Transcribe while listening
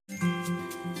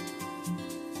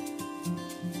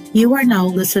You are now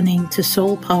listening to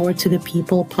Soul Power to the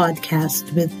People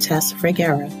podcast with Tess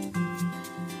Fregera.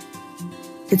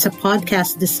 It's a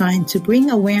podcast designed to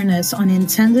bring awareness on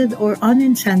intended or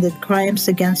unintended crimes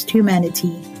against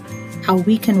humanity, how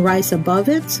we can rise above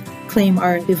it, claim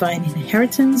our divine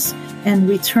inheritance, and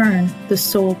return the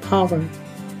soul power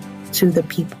to the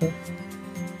people.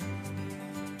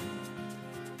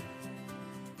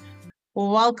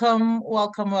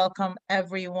 Welcome,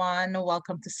 everyone.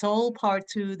 Welcome to Soul Power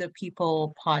to the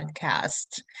People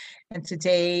podcast. And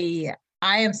today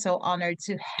I am so honored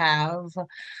to have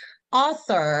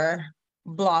author,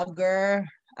 blogger,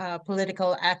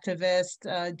 political activist,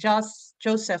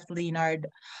 Joseph Lenard.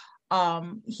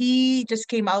 He just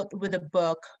came out with a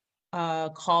book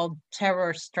called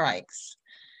Terror Strikes.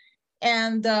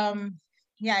 And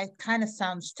yeah, it kind of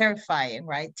sounds terrifying,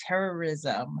 right?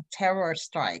 Terrorism, terror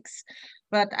strikes.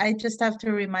 But I just have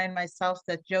to remind myself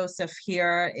that Joseph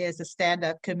here is a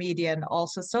stand-up comedian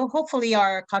also. So hopefully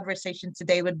our conversation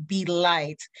today would be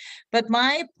light. But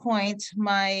my point,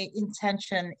 my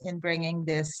intention in bringing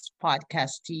this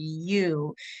podcast to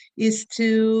you is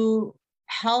to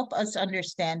help us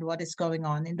understand what is going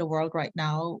on in the world right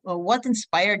now, or what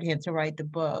inspired him to write the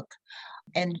book,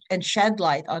 and shed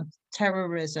light on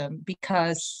terrorism,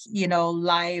 because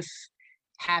life,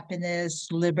 happiness,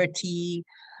 liberty,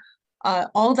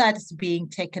 all that is being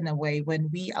taken away when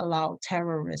we allow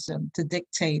terrorism to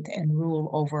dictate and rule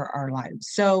over our lives.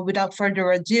 So without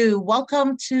further ado,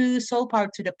 welcome to Soul Power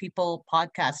to the People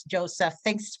podcast. Joseph,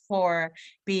 thanks for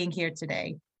being here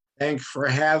today. Thanks for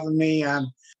having me.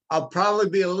 I'll probably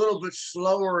be a little bit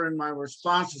slower in my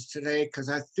responses today because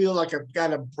I feel like I've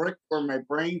got a brick where my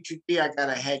brain should be. I got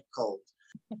a head cold.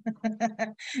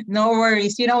 No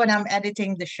worries. When I'm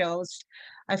editing the shows,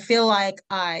 I feel like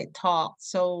I talk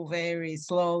so very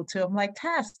slow too. I'm like,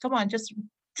 Tess, come on, just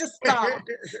stop.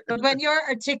 But when you're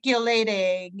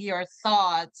articulating your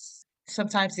thoughts,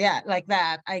 sometimes, yeah, like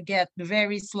that, I get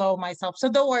very slow myself. So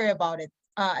don't worry about it.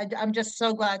 I'm just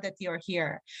so glad that you're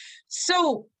here.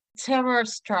 So, Terror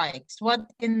Strikes, what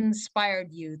inspired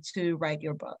you to write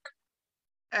your book?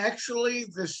 Actually,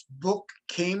 this book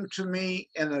came to me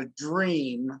in a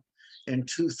dream in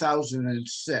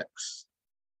 2006.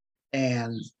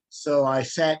 And so I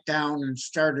sat down and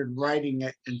started writing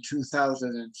it in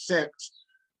 2006,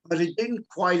 but it didn't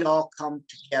quite all come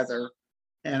together,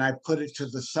 and I put it to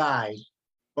the side.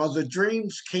 Well, the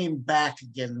dreams came back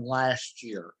again last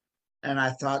year, and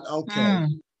I thought, okay,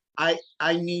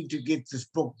 I need to get this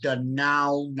book done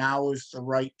now. Now is the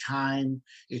right time.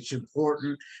 It's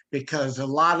important because a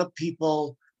lot of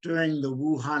people during the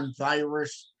Wuhan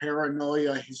virus,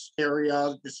 paranoia,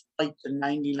 hysteria, despite the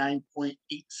 99.8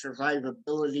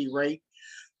 survivability rate,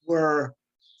 were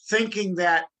thinking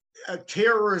that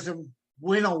terrorism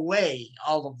went away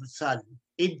all of a sudden.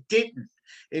 It didn't.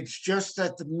 It's just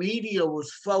that the media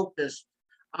was focused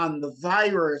on the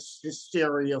virus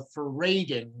hysteria for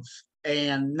ratings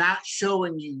and not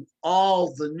showing you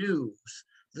all the news,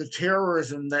 the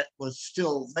terrorism that was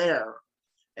still there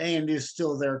and is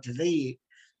still there today.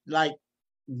 Like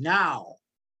now,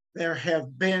 there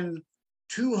have been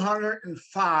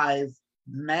 205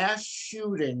 mass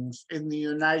shootings in the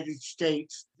United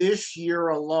States this year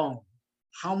alone.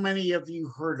 How many have you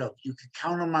heard of? You could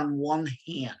count them on one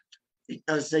hand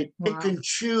because they pick and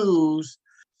choose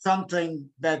something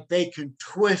that they can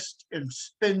twist and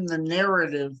spin the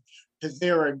narrative to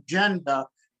their agenda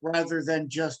rather than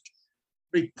just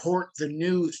report the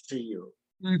news to you.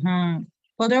 Mm-hmm.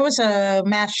 Well, there was a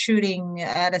mass shooting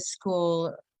at a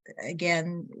school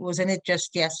again. Wasn't it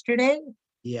just yesterday?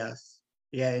 Yes.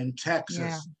 Yeah, in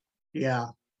Texas. Yeah.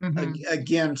 Mm-hmm.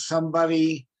 Again,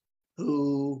 somebody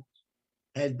who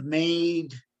had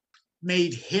made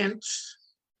hints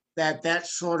that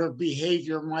sort of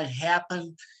behavior might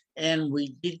happen, and we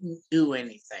didn't do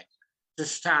anything to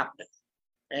stop it.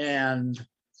 And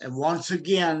once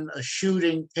again, a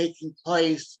shooting taking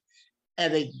place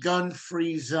at a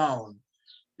gun-free zone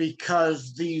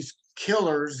because these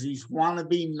killers, these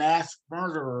wannabe mass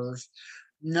murderers,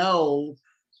 know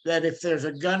that if there's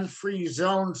a gun-free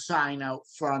zone sign out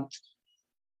front,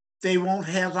 they won't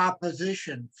have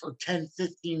opposition for 10,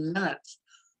 15 minutes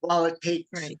while it takes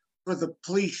for the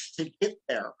police to get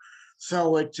there.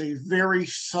 So it's a very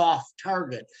soft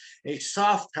target,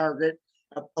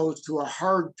 opposed to a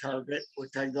hard target,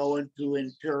 which I go into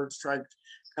in Terror Strikes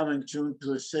Coming Soon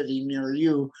to a City Near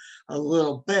You a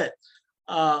little bit.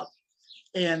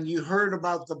 And you heard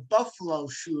about the Buffalo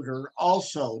shooter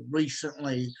also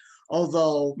recently,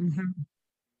 although,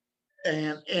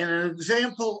 and an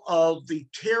example of the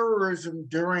terrorism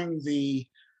during the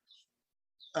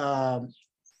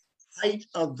height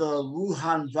of the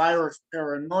Wuhan virus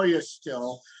paranoia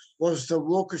still was the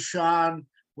Waukesha,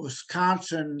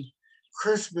 Wisconsin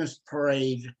Christmas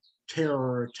parade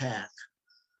terror attack.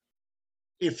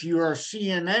 If you're a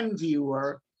CNN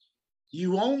viewer,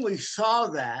 you only saw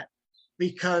that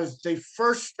because they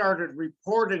first started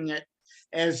reporting it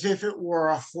as if it were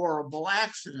a horrible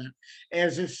accident,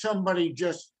 as if somebody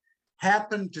just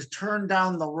happened to turn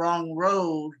down the wrong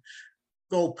road,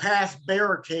 go past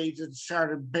barricades, and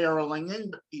started barreling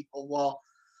into people. Well,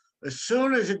 as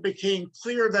soon as it became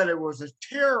clear that it was a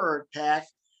terror attack,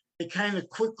 they kind of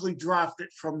quickly dropped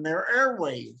it from their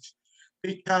airwaves,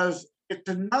 because it's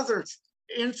another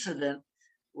incident,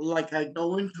 like I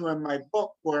go into in my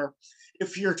book, where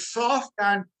if you're soft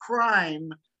on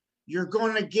crime, you're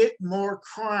going to get more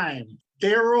crime.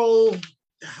 Daryl,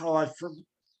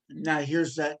 now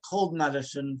here's that cold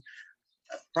medicine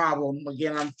problem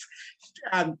again.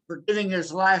 I'm forgetting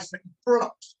his last name.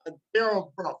 Brooks,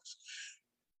 Daryl Brooks,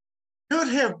 could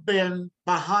have been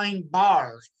behind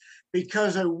bars,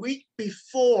 because a week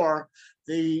before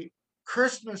the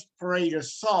Christmas parade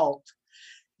assault,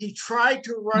 he tried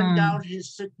to run down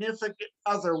his significant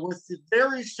other with the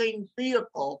very same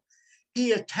vehicle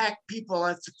he attacked people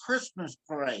at the Christmas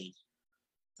parade.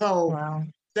 So Wow.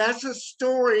 that's a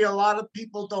story a lot of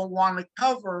people don't want to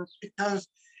cover, because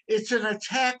it's an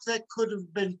attack that could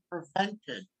have been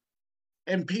prevented.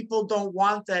 And people don't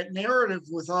want that narrative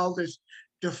with all this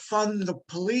defund the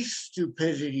police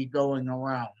stupidity going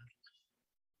around.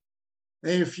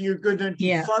 If you're going to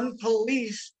defund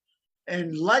police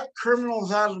and let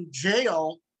criminals out of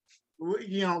jail,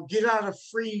 get out of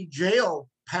free jail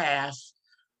pass,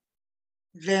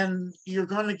 then you're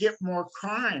going to get more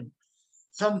crime.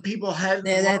 Some people had.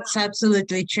 That's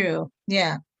absolutely true.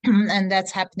 Yeah. And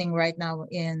that's happening right now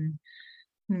in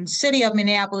city of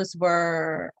Minneapolis,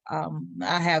 where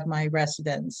I have my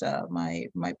residence,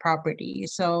 my property.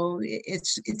 So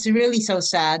it's really so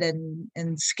sad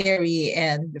and scary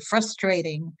and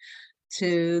frustrating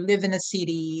to live in a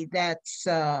city that's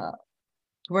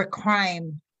where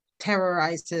crime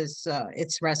terrorizes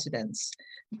its residents.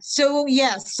 So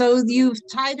yes, so you've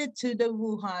tied it to the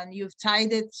Wuhan, you've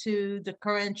tied it to the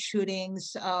current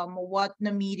shootings, what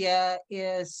the media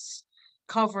is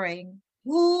covering.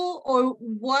 Who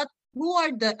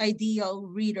are the ideal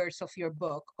readers of your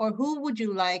book, or who would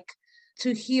you like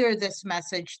to hear this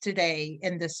message today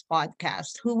in this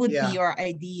podcast? Who would be your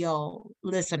ideal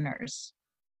listeners?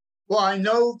 Well, I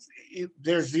know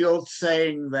there's the old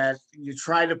saying that you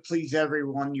try to please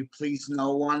everyone, you please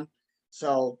no one.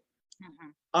 So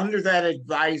under that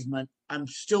advisement, I'm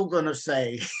still going to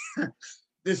say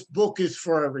this book is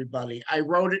for everybody. I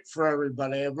wrote it for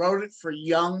everybody. I wrote it for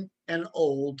young and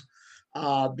old,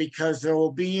 because there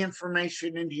will be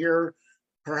information in here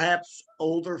perhaps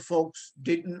older folks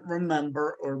didn't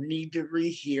remember or need to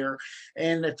rehear,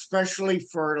 and especially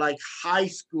for like high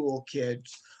school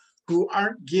kids who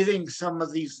aren't getting some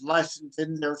of these lessons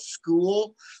in their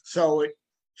school. So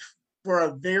for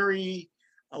a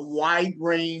wide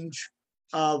range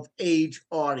of age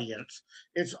audience.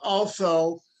 It's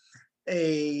also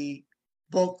a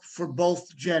book for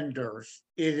both genders.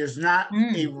 It is not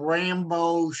a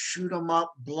Rambo, shoot 'em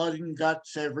up, blood and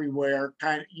guts everywhere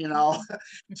kind of,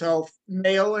 So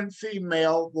male and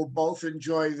female will both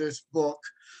enjoy this book.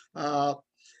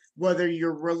 Whether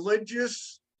you're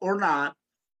religious or not,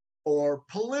 or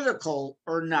political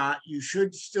or not, you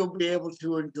should still be able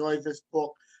to enjoy this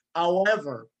book.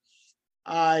 However,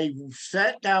 I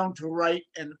sat down to write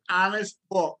an honest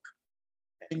book,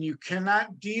 and you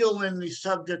cannot deal in the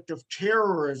subject of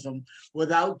terrorism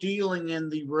without dealing in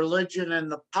the religion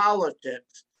and the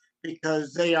politics,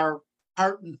 because they are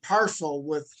part and parcel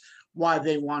with why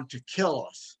they want to kill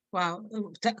us. Wow.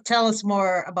 Tell us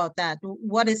more about that.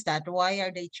 What is that? Why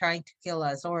are they trying to kill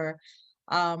us? Or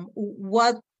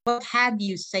what had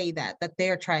you say that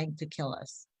they're trying to kill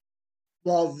us?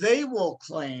 Well, they will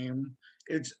claim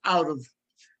it's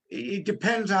it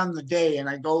depends on the day, and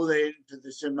I go into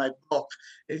this in my book.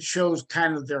 It shows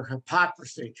kind of their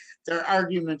hypocrisy. Their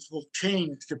arguments will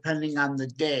change depending on the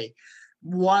day.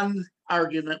 One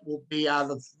argument will be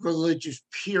out of religious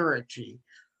purity,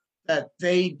 that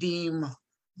they deem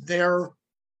their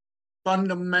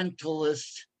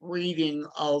fundamentalist reading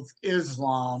of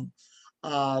Islam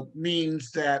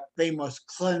means that they must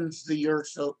cleanse the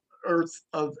earth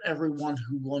of everyone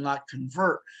who will not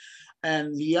convert.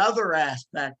 And the other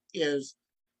aspect is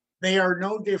they are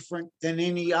no different than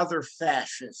any other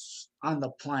fascists on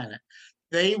the planet.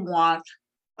 They want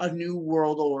a new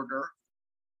world order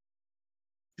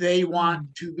they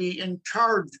want to be in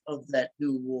charge of that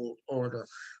new world order.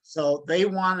 So they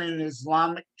want an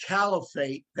Islamic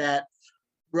caliphate that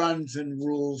runs and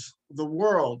rules the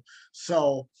world.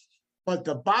 So, but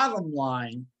the bottom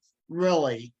line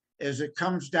really is it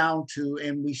comes down to,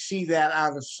 and we see that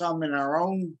out of some in our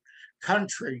own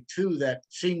country too, that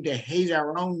seem to hate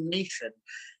our own nation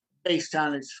based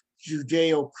on its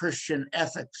Judeo-Christian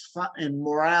ethics and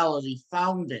morality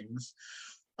foundings,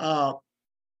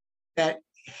 that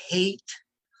hate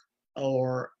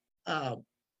or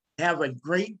have a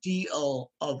great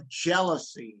deal of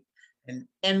jealousy and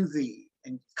envy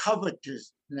and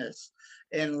covetousness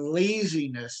and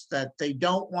laziness, that they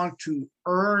don't want to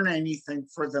earn anything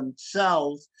for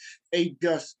themselves. They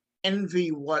just envy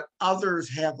what others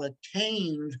have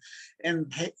attained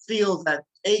and feel that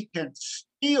they can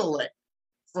steal it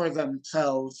for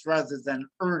themselves rather than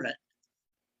earn it.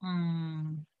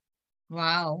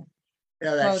 Wow.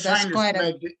 Yeah, that Oh, that's quite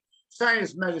a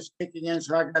sinus med is kicking in,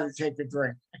 so I got to take a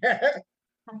drink.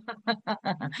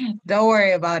 don't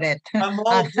worry about it. I'm all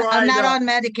I'm dried not up. on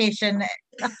medication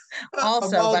I'm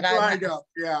also, all but I'm dried up.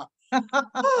 Yeah.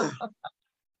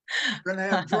 Gonna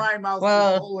have dry mouth this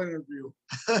well, whole interview.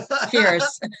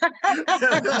 cheers.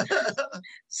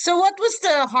 So what was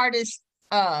the hardest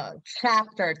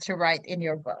chapter to write in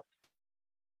your book?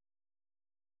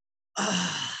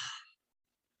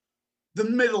 The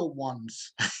middle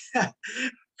ones.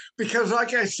 Because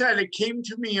like I said, it came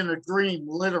to me in a dream,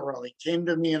 literally came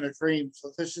to me in a dream.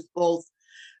 So this is both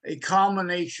a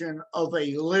combination of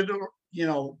a literal,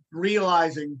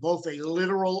 realizing both a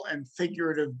literal and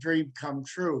figurative dream come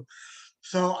true.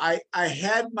 So I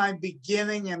had my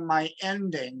beginning and my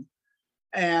ending,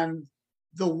 and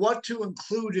the what to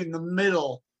include in the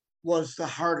middle was the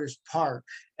hardest part.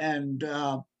 And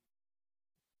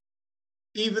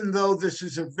even though this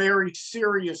is a very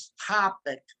serious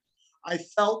topic, I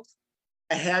felt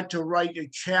I had to write a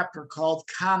chapter called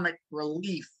Comic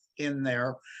Relief in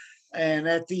there. And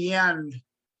at the end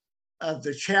of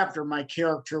the chapter, my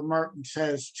character Martin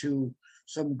says to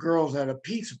some girls at a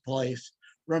pizza place,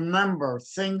 remember,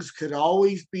 things could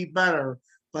always be better,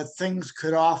 but things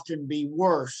could often be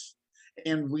worse.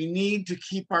 And we need to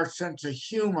keep our sense of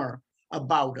humor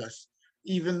about us.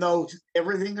 Even though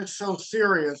everything is so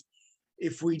serious,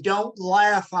 if we don't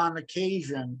laugh on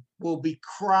occasion, we'll be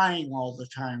crying all the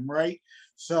time, right?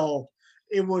 So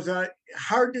it was a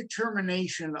hard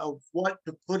determination of what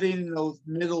to put in those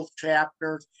middle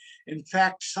chapters. In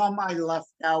fact, some I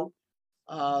left out.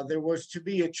 There was to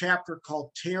be a chapter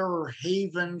called Terror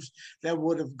Havens that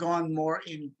would have gone more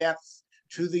in depth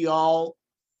to all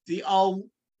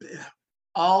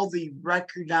the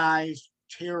recognized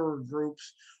terror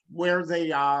groups, where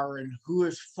they are and who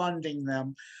is funding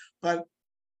them. But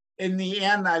in the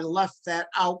end, I left that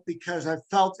out because I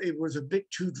felt it was a bit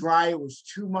too dry. It was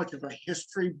too much of a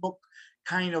history book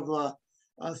kind of a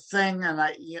thing. And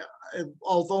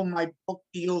although my book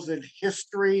deals in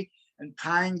history and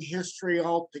tying history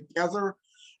all together,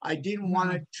 I didn't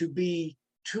want it to be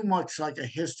too much like a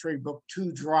history book,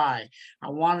 too dry. I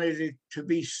wanted it to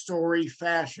be story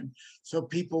fashion so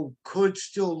people could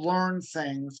still learn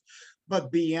things,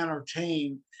 but be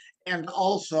entertained. And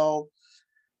also,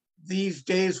 these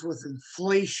days with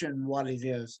inflation, what it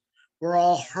is, we're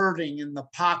all hurting in the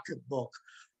pocketbook.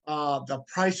 The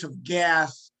price of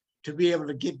gas to be able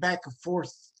to get back and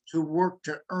forth to work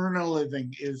to earn a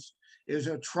living is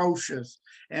atrocious.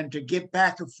 And to get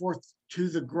back and forth to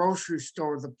the grocery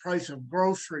store, the price of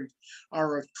groceries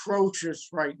are atrocious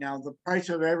right now. The price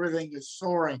of everything is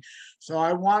soaring. So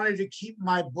I wanted to keep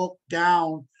my book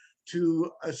down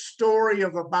to a story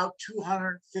of about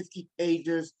 250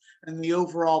 pages, and the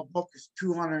overall book is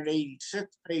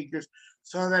 286 pages,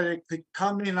 so that it could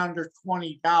come in under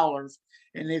 $20.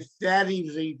 And if that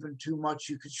is even too much,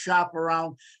 you could shop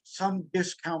around some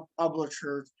discount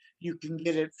publishers. You can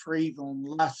get it for even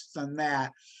less than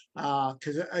that.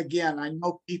 Because again, I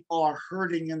know people are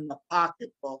hurting in the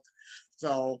pocketbook.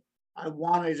 So I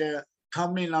wanted to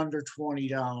come in under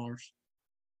 $20.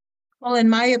 Well, in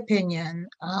my opinion,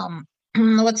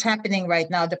 what's happening right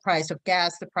now, the price of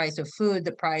gas, the price of food,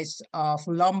 the price of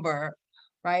lumber,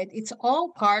 right? It's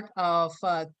all part of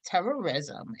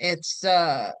terrorism. It's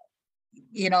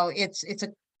it's a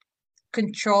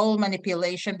control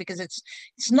manipulation, because it's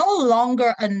no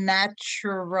longer a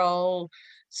natural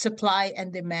supply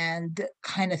and demand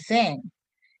kind of thing.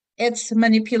 It's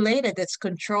manipulated, it's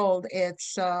controlled,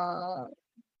 it's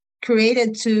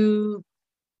created to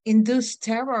induce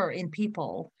terror in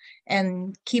people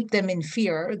and keep them in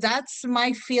fear. That's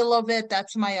my feel of it.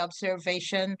 That's my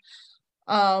observation.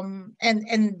 And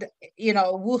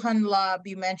Wuhan lab,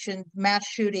 you mentioned mass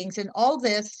shootings, and all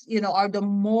this, are the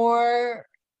more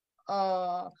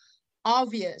uh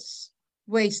obvious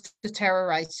ways to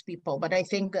terrorize people. But I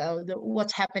think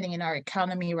what's happening in our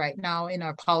economy right now, in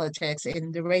our politics,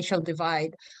 in the racial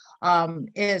divide,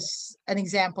 is an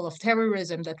example of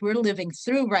terrorism that we're living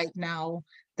through right now,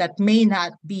 that may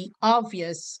not be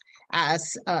obvious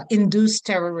as induced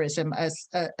terrorism, as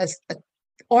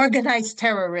organized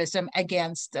terrorism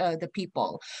against the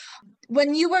people.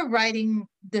 When you were writing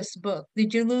this book,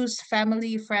 did you lose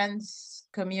family, friends, Oh,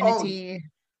 community?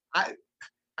 I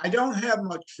I don't have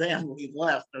much family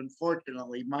left,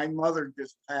 unfortunately. My mother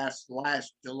just passed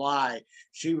last July.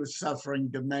 She was suffering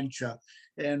dementia,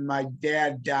 and my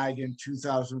dad died in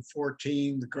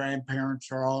 2014. The grandparents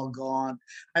are all gone.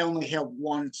 I only have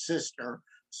one sister,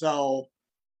 so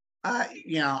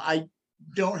I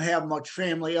don't have much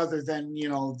family other than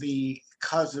the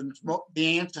cousins.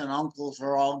 The aunts and uncles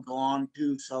are all gone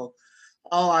too. So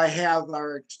all I have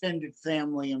are extended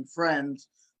family and friends,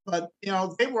 but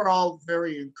they were all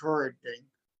very encouraging.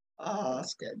 Uh,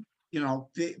 That's good.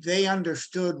 they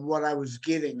understood what I was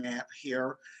getting at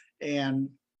here, and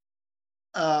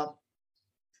uh,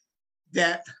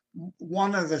 that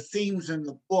one of the themes in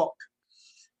the book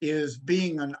is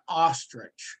being an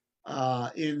ostrich.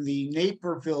 In the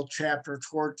Naperville chapter,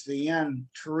 towards the end,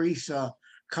 Teresa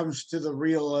comes to the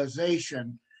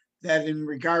realization that, in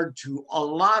regard to a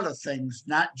lot of things,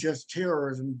 not just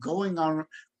terrorism, going on,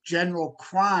 general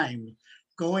crime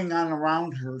going on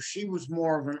around her, she was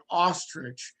more of an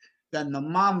ostrich than the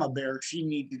mama bear she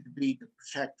needed to be to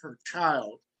protect her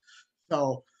child.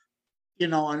 So,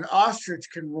 an ostrich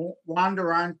can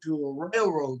wander onto a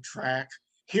railroad track,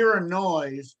 hear a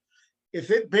noise. If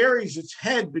it buries its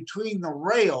head between the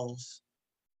rails,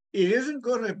 it isn't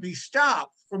going to be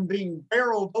stopped from being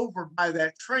barreled over by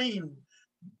that train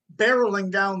barreling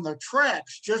down the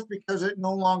tracks just because it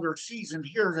no longer sees and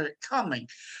hears it coming.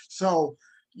 So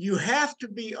you have to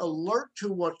be alert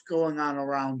to what's going on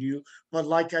around you. But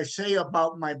like I say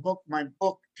about my book,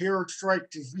 Terror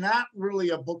Strikes, is not really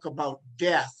a book about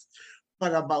death,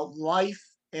 but about life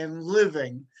and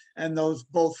living, and those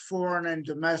both foreign and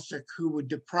domestic who would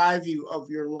deprive you of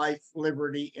your life,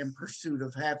 liberty, in pursuit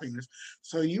of happiness.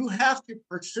 So you have to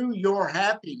pursue your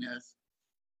happiness,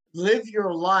 live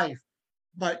your life,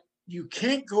 but you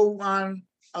can't go on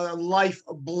a life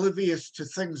oblivious to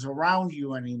things around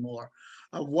you anymore.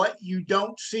 What you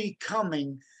don't see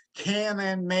coming can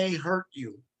and may hurt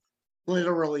you,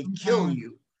 literally kill Mhm.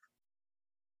 you.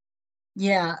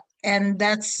 Yeah, and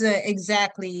that's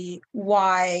exactly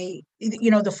why,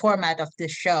 the format of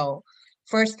this show.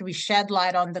 First, we shed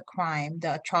light on the crime,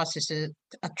 the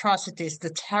atrocities, the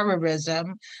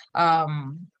terrorism,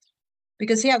 um,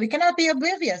 because yeah, we cannot be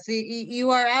oblivious. You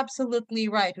are absolutely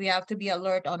right. We have to be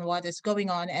alert on what is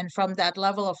going on, and from that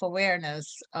level of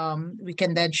awareness, we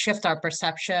can then shift our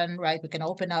perception. Right, we can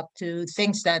open up to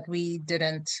things that we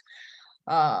didn't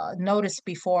notice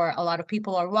before. A lot of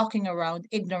people are walking around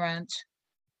ignorant,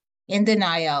 in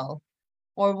denial,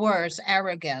 or worse,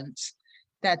 arrogant,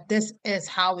 that this is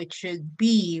how it should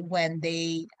be, when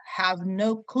they have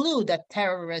no clue that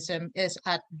terrorism is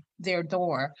at their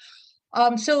door.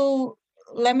 So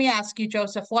let me ask you,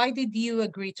 Joseph, why did you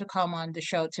agree to come on the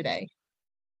show today?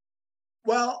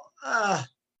 Well,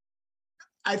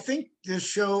 I think this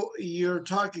show you're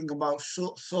talking about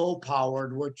soul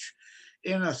powered, which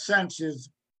in a sense is,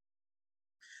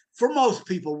 for most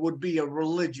people, would be a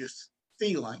religious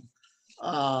feeling.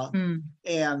 Uh, Mm,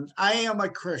 and I am a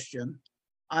Christian.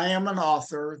 I am an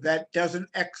author. That doesn't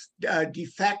de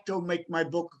facto make my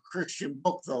book a Christian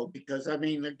book, though, because I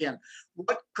mean, again,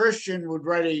 what Christian would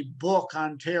write a book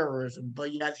on terrorism?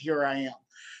 But yet here I am.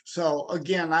 So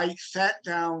again, I sat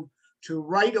down to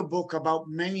write a book about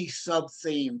many sub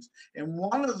themes, and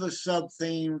one of the sub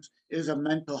themes is a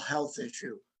mental health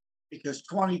issue, because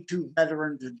 22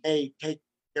 veterans a day take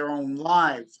their own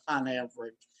lives on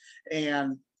average,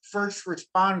 and first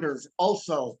responders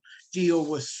also deal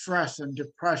with stress and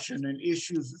depression and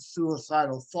issues of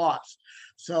suicidal thoughts.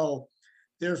 So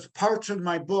there's parts of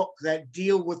my book that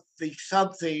deal with the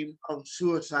sub theme of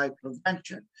suicide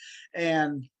prevention.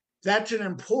 And that's an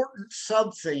important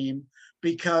sub theme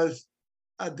because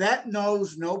that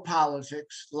knows no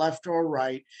politics, left or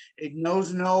right. It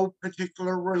knows no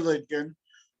particular religion.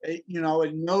 It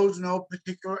knows no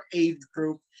particular age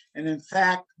group. And in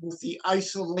fact, with the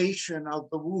isolation of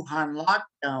the Wuhan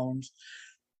lockdowns,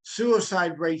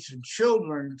 suicide rates in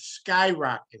children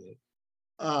skyrocketed.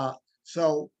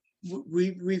 So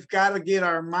we've got to get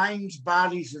our minds,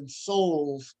 bodies, and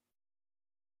souls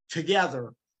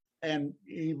together And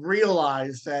you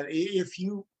realize that if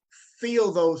you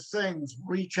feel those things,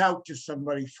 reach out to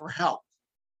somebody for help.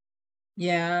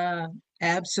 Yeah,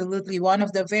 absolutely. One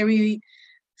of the very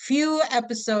few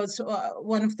episodes,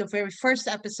 one of the very first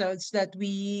episodes that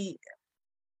we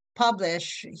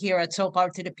publish here at So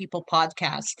Power to the People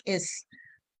podcast is,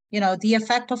 the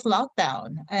effect of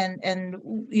lockdown, and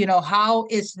how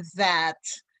is that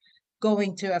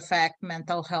going to affect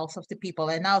mental health of the people.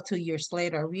 And now 2 years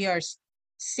later, we are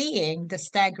seeing the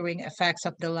staggering effects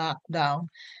of the lockdown.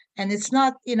 And it's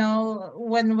not,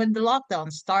 when the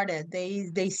lockdown started,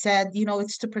 they said,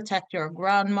 it's to protect your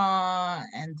grandma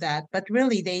and that, but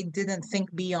really they didn't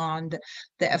think beyond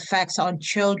the effects on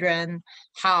children,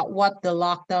 what the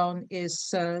lockdown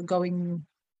is going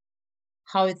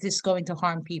how it is going to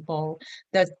harm people,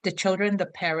 the children, the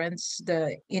parents,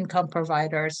 the income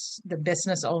providers, the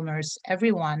business owners,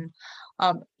 everyone,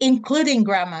 including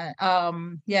grandma.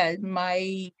 Yeah,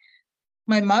 my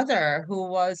mother, who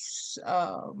was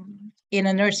in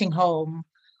a nursing home,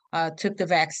 took the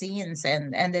vaccines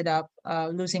and ended up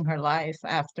losing her life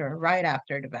right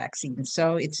after the vaccine.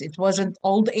 So it wasn't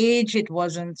old age. It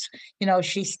wasn't,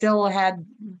 she still had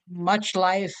much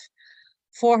life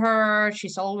for her.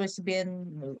 She's always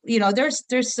been,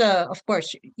 there's of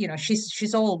course,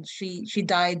 she's old. She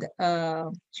died,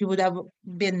 she would have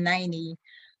been 90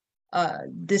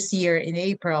 this year in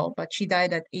April, but she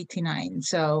died at 89.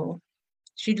 So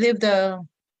she lived a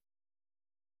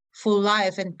full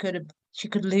life and she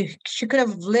could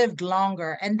have lived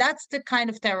longer. And that's the kind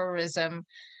of terrorism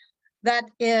that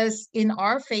is in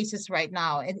our faces right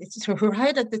now. And it's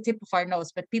right at the tip of our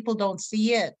nose, but people don't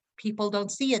see it. People don't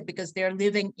see it because they're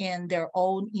living in their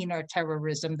own inner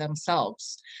terrorism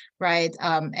themselves, right?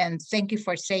 And thank you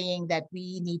for saying that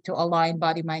we need to align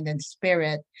body, mind, and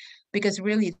spirit, because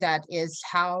really that is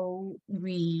how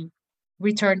we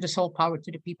return the soul power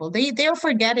to the people. They're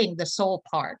forgetting the soul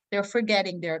part. They're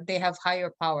forgetting they have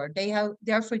higher power.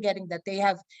 They're forgetting that they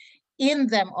have in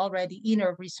them already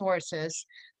inner resources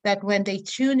that when they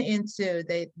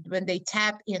when they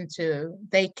tap into,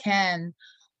 they can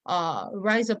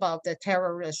rise above the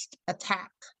terrorist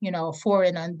attack,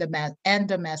 foreign and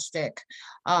domestic,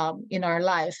 in our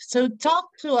life. So talk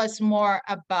to us more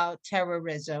about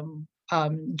terrorism,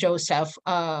 Joseph.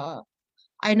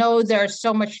 I know there's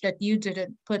so much that you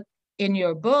didn't put in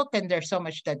your book, and there's so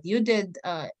much that you did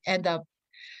end up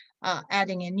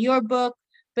adding in your book.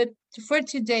 But for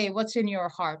today, what's in your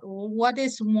heart? What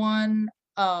is one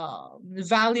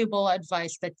valuable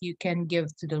advice that you can give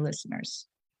to the listeners?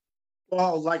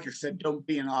 Well, like I said, don't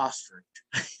be an ostrich.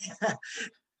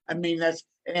 I mean,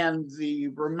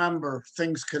 remember,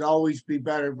 things could always be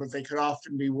better, but they could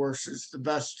often be worse. It's the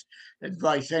best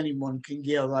advice anyone can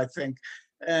give, I think.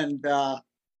 And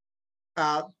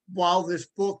while this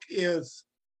book it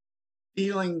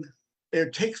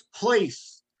takes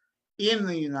place in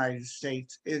the United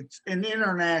States, it's an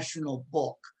international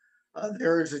book.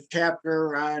 There is a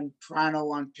chapter on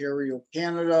Toronto, Ontario,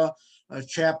 Canada, a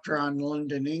chapter on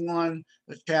London, England,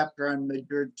 a chapter on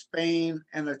Madrid, Spain,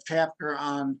 and a chapter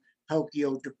on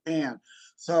Tokyo, Japan.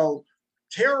 So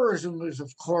terrorism is,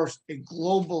 of course, a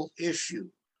global issue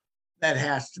that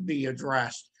has to be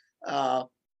addressed.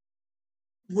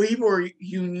 We were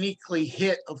uniquely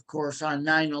hit, of course, on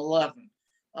 9/11,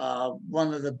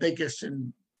 one of the biggest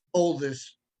and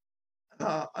boldest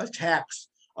attacks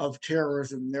of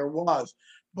terrorism there was.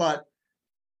 But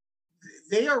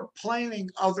they are planning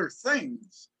other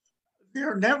things.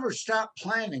 They're never stopped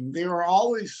planning. They are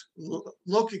always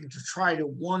looking to try to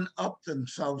one up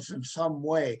themselves in some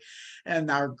way.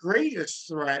 And our greatest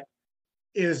threat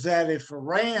is that if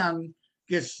Iran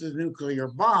gets the nuclear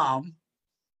bomb,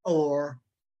 or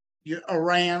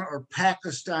Iran or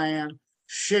Pakistan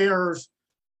shares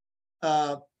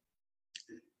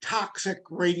toxic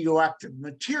radioactive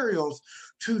materials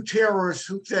to terrorists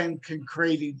who then can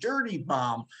create a dirty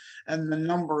bomb. And the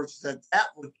numbers that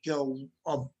would kill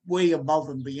way above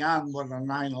and beyond what a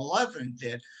 9/11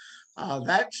 did.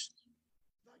 That's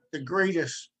the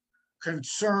greatest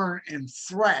concern and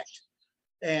threat.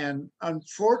 And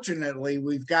unfortunately,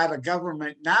 we've got a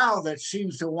government now that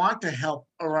seems to want to help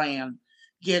Iran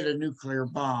get a nuclear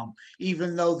bomb,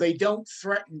 even though they don't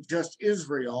threaten just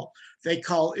Israel. They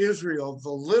call Israel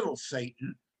the little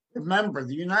Satan. Remember,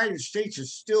 the United States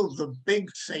is still the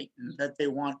big Satan that they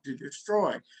want to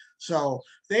destroy. So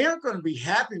they aren't going to be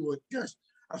happy with just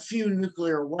a few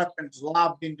nuclear weapons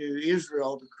lobbed into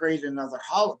Israel to create another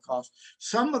Holocaust.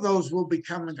 Some of those will be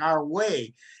coming our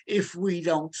way if we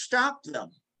don't stop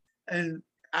them. And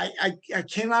I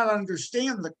cannot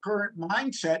understand the current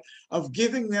mindset of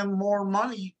giving them more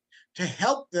money to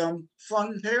help them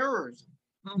fund terrorism.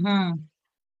 Mhm.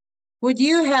 Would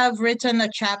you have written a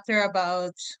chapter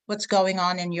about what's going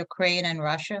on in Ukraine and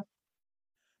Russia?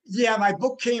 Yeah, my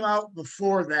book came out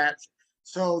before that,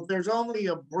 so there's only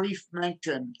a brief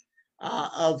mention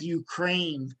of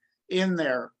Ukraine in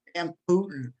there and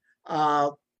Putin.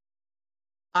 Uh,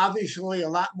 Obviously, a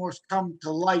lot more's come to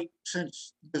light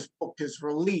since this book is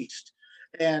released,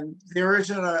 and there is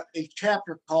a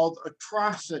chapter called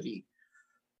Atrocity,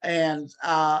 and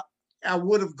I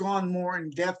would have gone more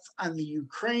in depth on the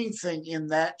Ukraine thing in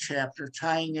that chapter,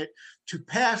 tying it to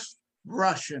past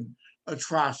Russian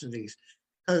atrocities,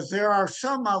 because there are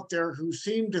some out there who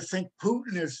seem to think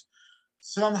Putin is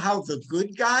somehow the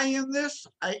good guy in this.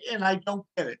 And I don't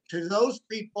get it. To those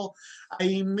people, I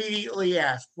immediately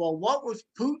ask, well, what was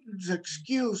Putin's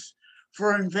excuse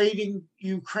for invading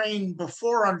Ukraine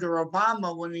before under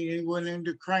Obama when he went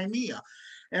into Crimea?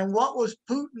 And what was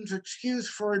Putin's excuse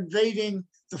for invading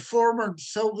the former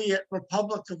Soviet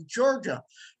Republic of Georgia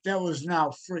that was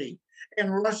now free?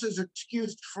 And Russia's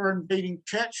excuse for invading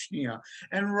Chechnya,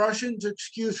 and Russians'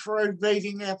 excuse for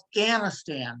invading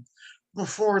Afghanistan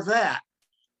before that,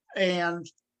 and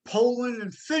Poland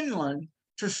and Finland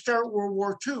to start World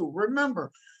War II.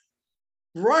 Remember,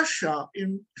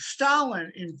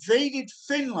 Stalin invaded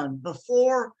Finland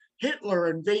before Hitler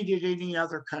invaded any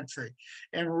other country,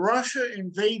 and Russia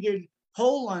invaded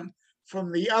Poland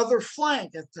from the other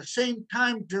flank at the same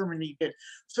time Germany did.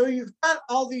 So you've got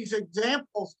all these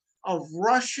examples of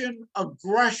Russian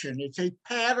aggression. It's a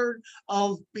pattern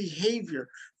of behavior.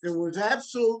 There was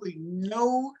absolutely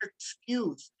no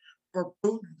excuse for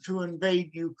Putin to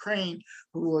invade Ukraine,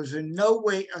 who was in no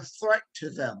way a threat to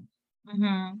them.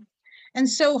 Mhm. And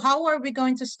so, how are we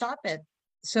going to stop it?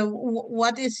 So,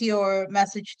 what is your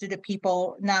message to the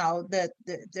people now that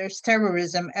there's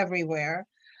terrorism everywhere?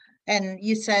 And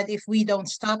you said if we don't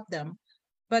stop them,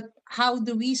 but how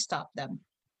do we stop them?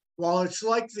 Well, it's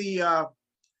like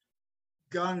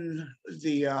gun,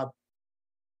 the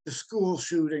school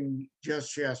shooting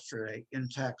just yesterday in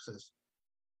Texas.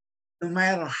 No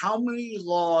matter how many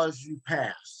laws you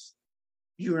pass,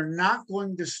 you are not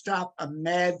going to stop a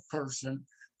mad person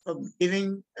from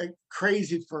getting a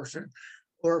crazy person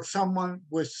or someone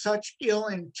with such ill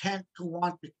intent to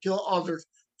want to kill others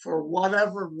for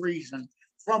whatever reason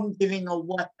from getting a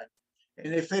weapon.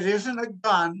 And if it isn't a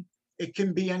gun, it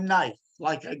can be a knife,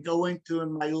 like I go into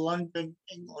in my London,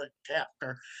 England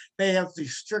chapter. They have the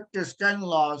strictest gun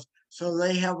laws, so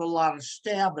they have a lot of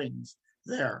stabbings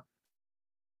there.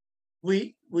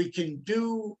 We can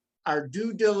do our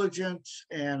due diligence,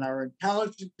 and our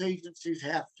intelligence agencies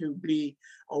have to be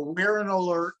aware and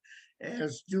alert,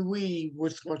 as do we,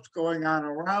 with what's going on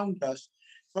around us.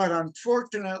 But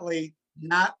unfortunately,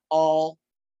 not all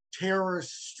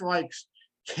terrorist strikes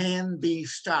can be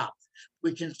stopped.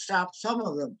 We can stop some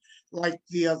of them. Like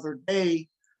the other day,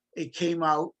 it came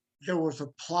out there was a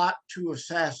plot to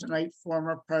assassinate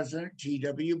former President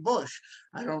G.W. Bush.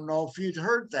 I don't know if you'd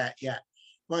heard that yet,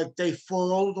 but they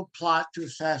foiled a plot to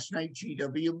assassinate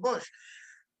G.W. Bush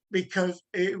because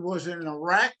it was an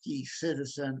Iraqi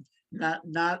citizen, not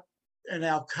an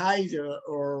Al Qaeda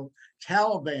or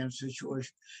Taliban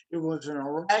situation. It was an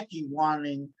Iraqi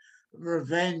wanting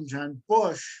revenge on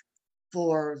Bush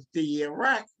for the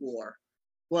Iraq war.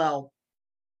 Well,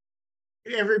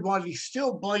 everybody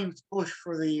still blames Bush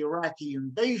for the Iraqi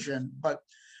invasion, but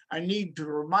I need to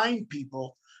remind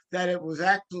people that it was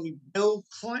actually Bill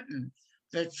Clinton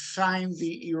that signed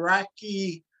the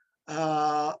Iraqi,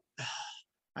 uh,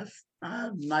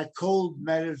 my cold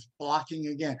med is blocking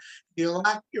again, the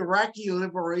Iraqi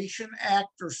Liberation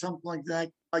Act or something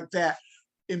like that.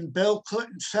 In Bill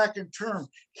Clinton's second term,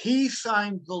 he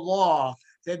signed the law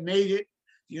that made it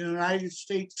the United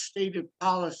States stated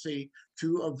policy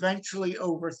to eventually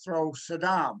overthrow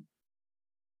Saddam.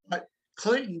 But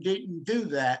Clinton didn't do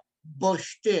that.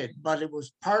 Bush did, but it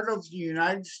was part of the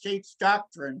United States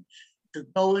doctrine to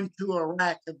go into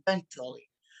Iraq eventually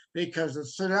because of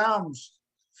Saddam's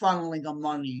funneling of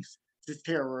monies to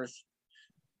terrorist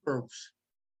groups.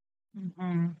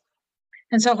 Mhm.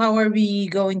 And so, how are we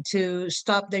going to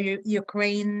stop the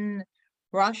Ukraine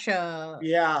Russia?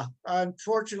 Yeah,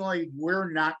 unfortunately,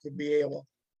 we're not to be able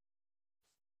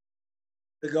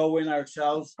to go in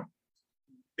ourselves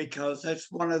because that's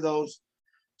one of those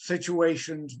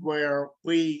situations where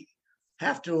we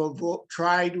have to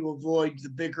try to avoid the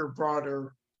bigger,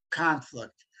 broader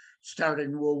conflict,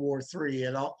 starting World War III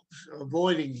and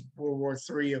avoiding World War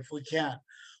III if we can.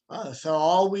 So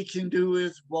all we can do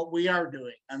is what we are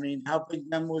doing. I mean, helping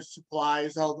them with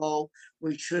supplies, although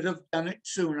we should have done it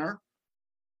sooner.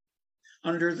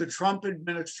 Under the Trump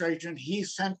administration, he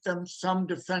sent them some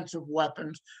defensive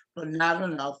weapons, but not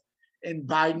enough. and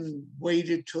Biden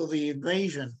waited till the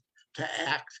invasion to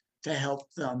act to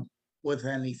help them with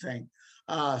anything.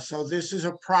 So this is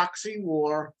a proxy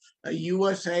war, a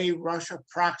USA-Russia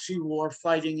proxy war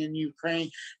fighting in Ukraine,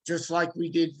 just like we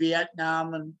did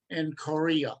Vietnam and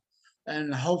Korea.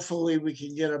 And hopefully we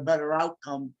can get a better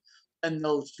outcome than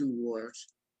those two wars.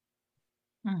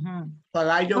 But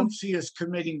I don't see us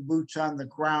committing boots on the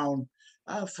ground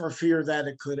for fear that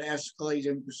it could escalate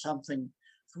into something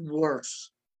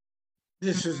worse.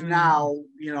 This is now,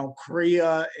 you know,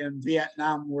 Korea and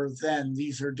Vietnam were then.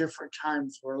 These are different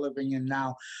times we're living in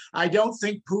now. I don't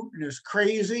think Putin is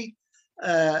crazy.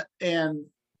 And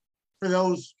for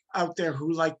those out there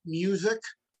who like music,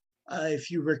 if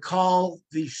you recall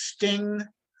the Sting,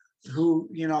 who,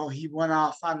 you know, he went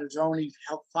off on his own, he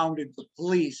helped founded the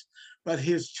Police, but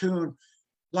his tune,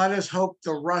 let us hope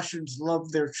the Russians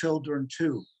love their children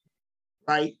too,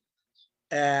 right?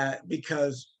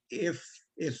 Because if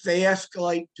they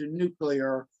escalate to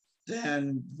nuclear,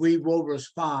 then we will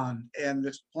respond, and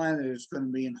this planet is going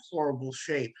to be in horrible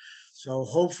shape. So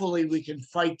hopefully we can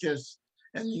fight this,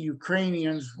 and the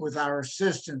Ukrainians, with our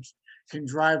assistance, can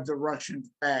drive the Russians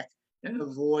back and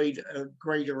avoid a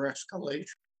greater escalation.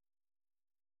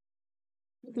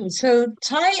 So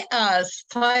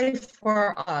tie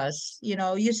for us, you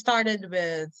know, you started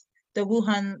with the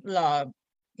Wuhan lab,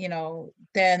 you know,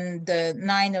 then the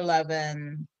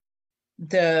 9/11,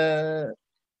 the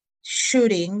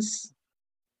shootings,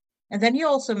 and then you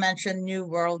also mentioned New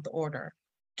World Order.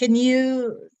 Can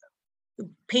you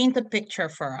paint a picture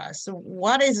for us?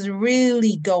 What is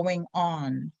really going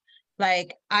on?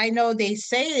 Like, I know they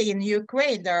say in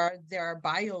Ukraine there are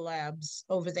biolabs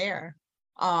over there.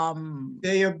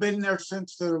 They have been there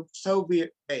since the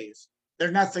Soviet days.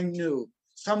 They're nothing new.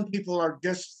 Some people are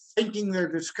just thinking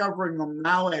they're discovering them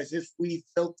now as if we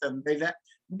built them.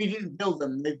 We didn't build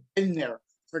them. They've been there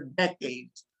for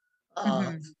decades.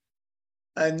 And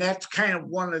that's kind of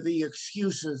one of the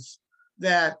excuses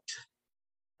that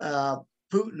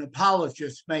Putin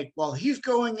apologists make. Well, he's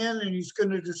going in and he's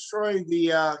going to destroy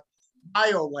the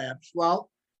biolabs.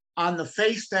 Well, on the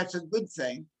face, that's a good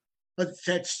thing, but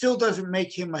that still doesn't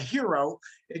make him a hero.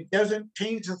 It doesn't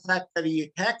change the fact that he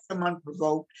attacked them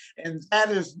unprovoked, and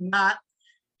that is not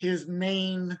his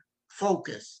main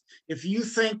focus. If you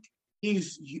think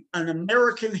he's an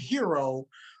American hero,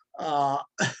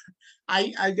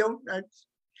 I don't.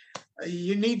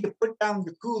 You need to put down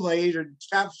the Kool-Aid and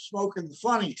stop smoking the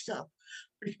funny stuff,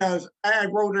 because I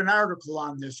wrote an article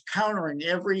on this, countering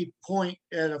every point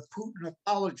that a Putin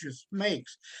apologist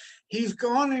makes. He's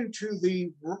gone into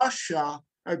the Russia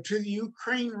or to the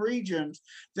Ukraine regions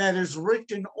that is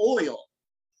rich in oil.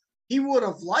 He would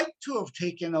have liked to have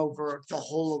taken over the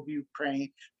whole of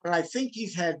Ukraine, but I think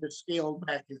he's had to scale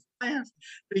back his plans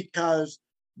because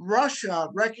Russia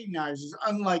recognizes,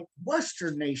 unlike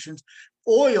Western nations,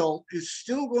 oil is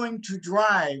still going to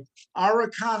drive our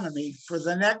economy for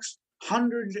the next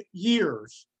 100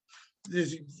 years.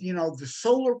 There's, you know, the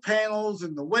solar panels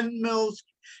and the windmills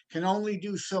can only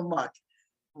do so much.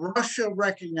 Russia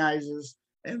recognizes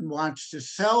and wants to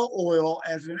sell oil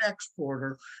as an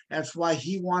exporter. That's why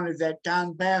he wanted that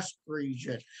Donbass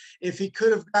region. If he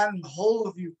could have gotten the whole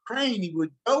of Ukraine, he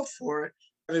would go for it,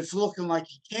 but it's looking like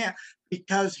he can't,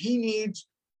 because he needs,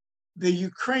 the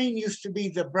Ukraine used to be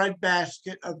the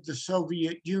breadbasket of the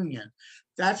Soviet Union.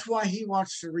 That's why he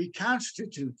wants to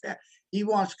reconstitute that. He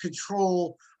wants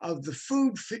control of the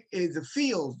the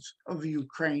fields of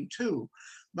Ukraine too.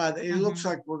 But it looks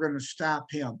like we're going to stop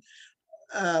him.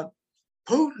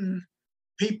 Putin,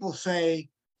 people say,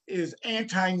 is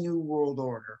anti-New World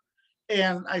Order.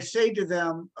 And I say to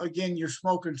them, again, you're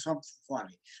smoking something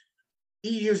funny.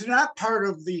 He is not part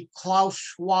of the Klaus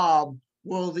Schwab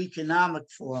World Economic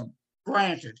Forum.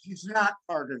 Granted, he's not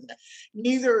part of that.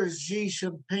 Neither is Xi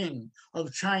Jinping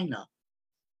of China.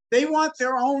 They want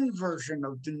their own version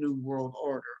of the New World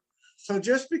Order. So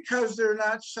just because they're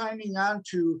not signing on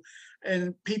to,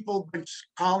 and people have been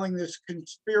calling this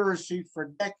conspiracy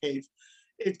for decades,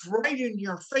 it's right in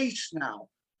your face now.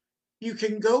 You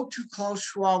can go to Klaus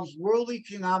Schwab's World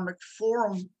Economic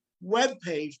Forum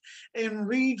webpage and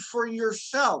read for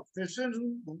yourself. This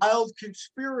isn't wild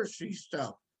conspiracy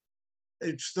stuff.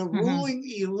 It's the ruling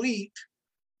elite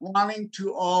wanting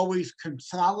to always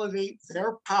consolidate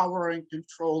their power and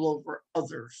control over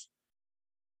others,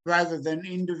 rather than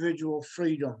individual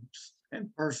freedoms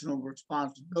and personal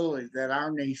responsibility that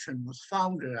our nation was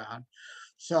founded on.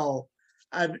 So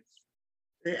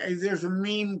there's a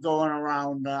meme going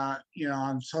around,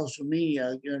 on social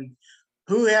media,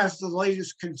 who has the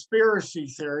latest conspiracy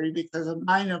theory, because of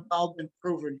mine have all been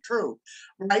proven true,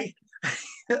 right?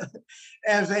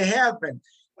 As they have been.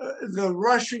 the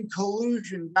Russian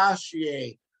collusion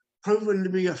dossier proven to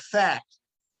be a fact.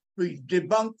 We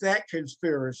debunked that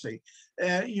conspiracy,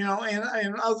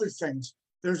 and other things.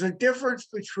 There's a difference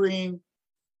between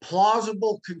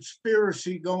plausible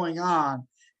conspiracy going on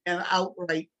and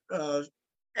outright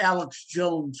Alex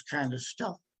Jones kind of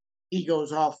stuff. He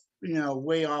goes off,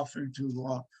 way off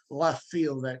into left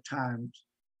field at times.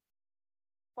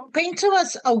 Paint to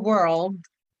us a world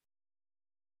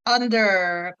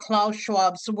under Klaus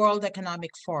Schwab's World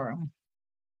Economic Forum.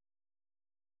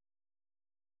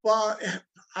 Well,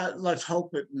 let's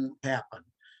hope it won't happen.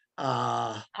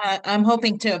 I'm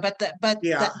hoping too, but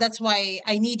Yeah. that's why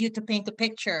I need you to paint the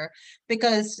picture,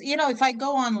 because if I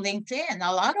go on LinkedIn,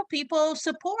 a lot of people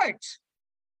support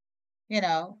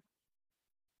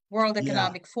World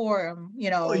Economic Forum.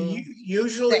 Well,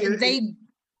 usually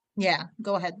yeah,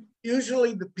 go ahead.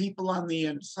 Usually the people on the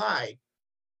inside,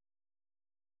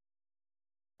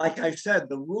 like I said,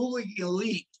 the ruling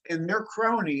elite and their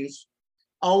cronies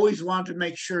always want to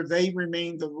make sure they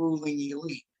remain the ruling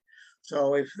elite.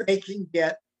 So if they can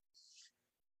get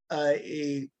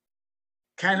a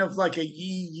kind of like a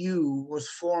EU was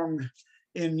formed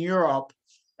in Europe,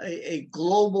 a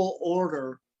global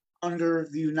order under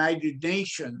the United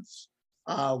Nations,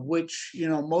 which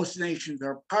most nations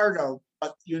are part of,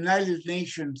 but the United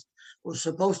Nations was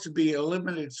supposed to be a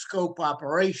limited scope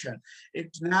operation.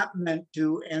 It's not meant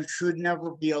to and should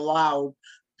never be allowed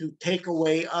to take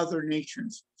away other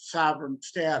nations' sovereign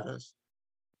status.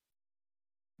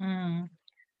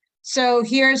 So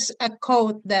here's a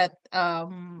quote that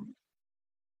from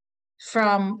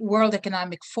World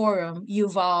Economic Forum,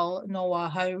 Yuval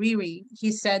Noah Hariri.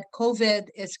 He said, COVID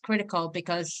is critical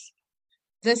because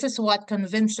this is what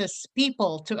convinces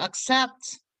people to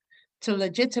accept, to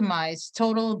legitimize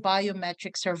total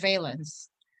biometric surveillance.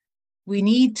 We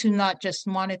need to not just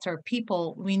monitor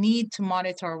people, we need to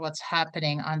monitor what's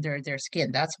happening under their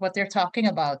skin. That's what they're talking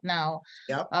about now.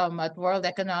 Yep. At World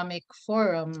Economic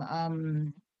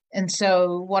Forum. And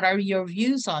so what are your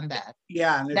views on that?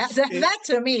 Yeah. That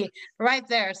to me right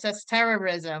there says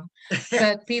terrorism.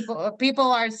 But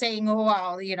people are saying, oh,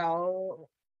 well,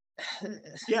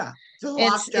 yeah,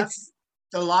 the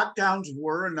lockdowns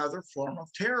were another form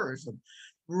of terrorism.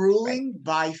 Ruling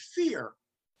by fear.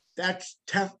 That's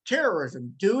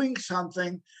terrorism, doing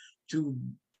something to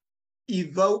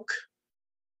evoke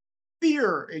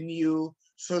fear in you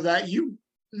so that you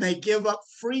may give up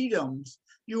freedoms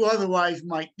you otherwise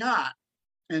might not.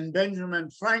 And Benjamin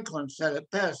Franklin said it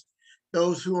best,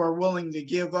 those who are willing to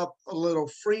give up a little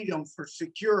freedom for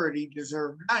security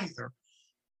deserve neither.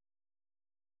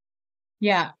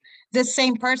 Yeah, this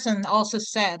same person also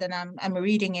said, and I'm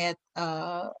reading it,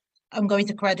 I'm going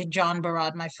to credit John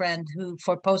Barad, my friend,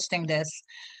 for posting this.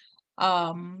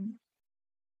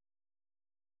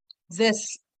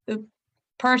 This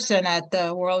person at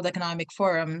the World Economic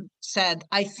Forum said,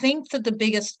 I think that the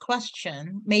biggest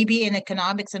question, maybe in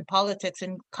economics and politics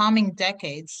in coming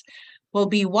decades, will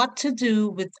be what to do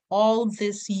with all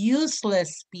these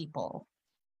useless people.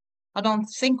 I don't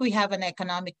think we have an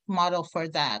economic model for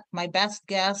that. My best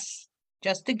guess,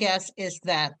 just a guess, is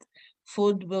that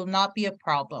food will not be a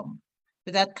problem.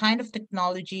 With that kind of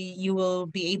technology, you will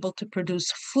be able to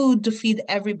produce food to feed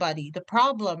everybody. The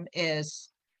problem is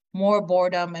more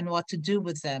boredom and what to do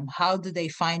with them. How do they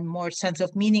find more sense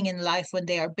of meaning in life when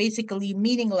they are basically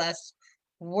meaningless,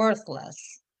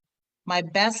 worthless? My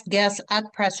best guess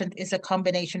at present is a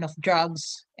combination of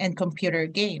drugs and computer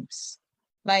games.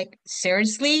 Like,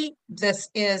 seriously, this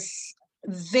is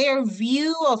their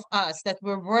view of us, that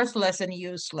we're worthless and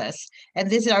useless. And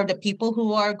these are the people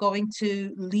who are going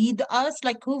to lead us.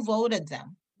 Like, who voted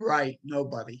them? Right,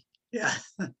 nobody. Yeah.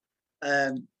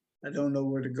 And I don't know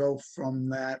where to go from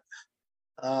that.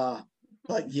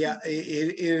 But yeah,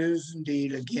 it is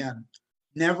indeed, again,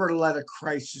 never let a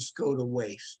crisis go to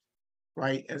waste,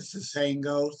 right? As the saying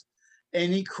goes,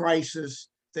 any crisis,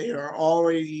 they are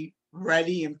already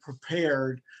ready and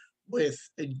prepared with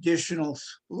additional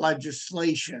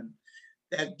legislation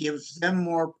that gives them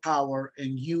more power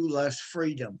and you less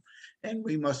freedom. And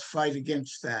we must fight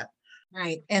against that.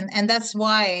 Right. And that's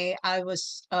why I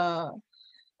was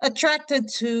attracted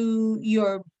to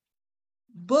your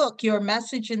book, your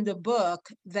message in the book,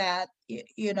 that,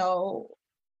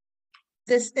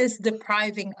 this is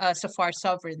depriving us of our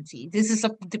sovereignty. This is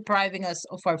depriving us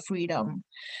of our freedom.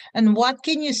 And what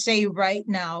can you say right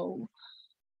now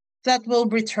that will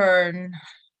return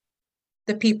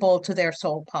the people to their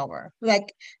soul power?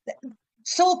 Like,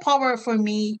 soul power for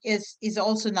me is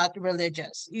also not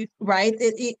religious, right?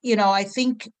 I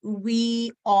think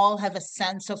we all have a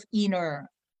sense of inner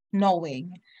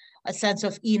knowing. a sense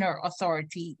of inner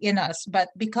authority in us. But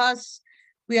because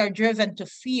we are driven to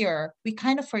fear, we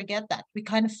kind of forget that. We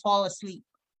kind of fall asleep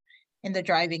in the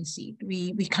driving seat.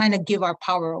 We kind of give our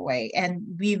power away. And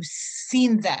we've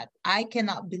seen that. I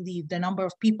cannot believe the number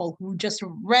of people who just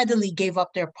readily gave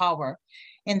up their power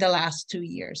in the last 2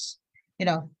 years.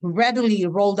 Readily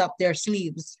rolled up their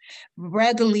sleeves,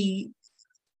 readily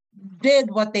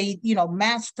did what they,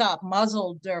 masked up,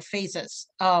 muzzled their faces,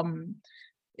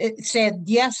 it said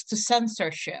yes to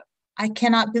censorship. I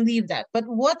cannot believe that. But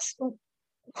where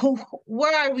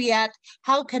are we at?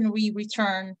 How can we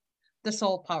return the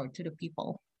soul power to the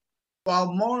people?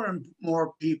 Well, more and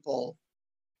more people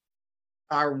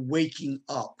are waking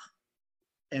up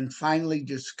and finally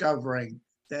discovering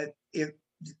that if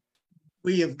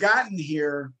we have gotten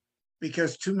here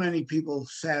because too many people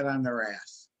sat on their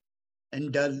ass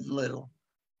and done little,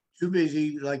 too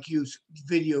busy, like use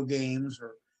video games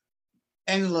or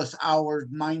endless hours,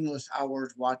 mindless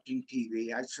hours watching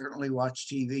TV. I certainly watch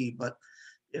TV, but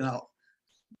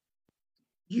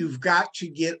you've got to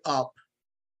get up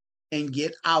and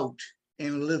get out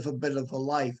and live a bit of a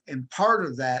life. And part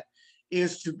of that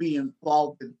is to be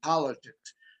involved in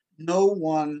politics. No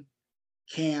one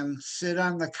can sit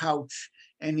on the couch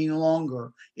any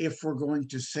longer if we're going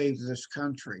to save this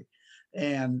country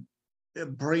and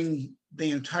bring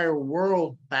the entire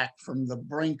world back from the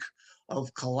brink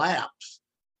of collapse.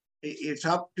 It's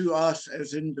up to us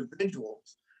as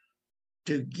individuals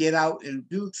to get out and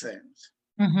do things.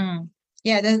 Mm-hmm.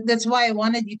 Yeah, that's why I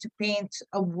wanted you to paint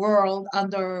a world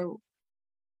under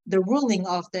the ruling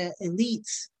of the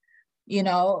elites,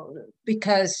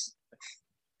 because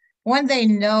when they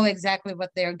know exactly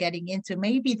what they're getting into,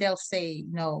 maybe they'll say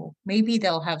no, maybe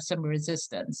they'll have some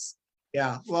resistance.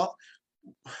 Yeah, well,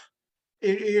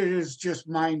 it is just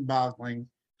mind-boggling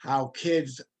how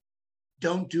kids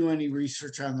don't do any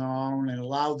research on their own and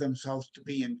allow themselves to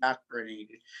be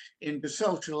indoctrinated into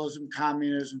socialism,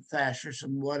 communism,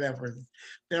 fascism, whatever.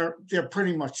 They're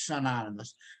pretty much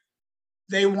synonymous.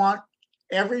 They want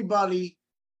everybody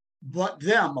but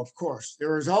them, of course.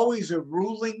 There is always a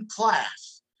ruling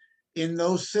class in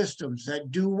those systems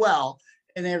that do well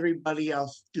and everybody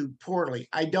else do poorly.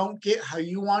 I don't get how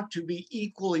you want to be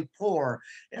equally poor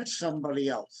as somebody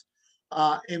else.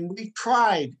 And we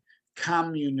tried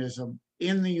communism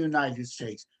in the United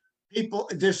States.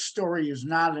 This story is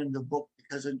not in the book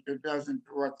because it doesn't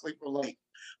directly relate,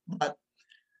 but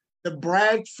the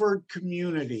Bradford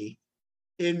community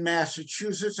in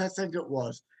Massachusetts, I think it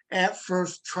was, at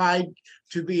first tried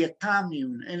to be a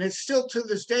commune. And it's still to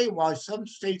this day why some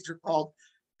states are called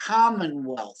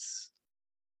commonwealths.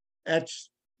 That's,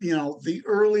 the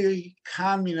early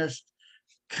communist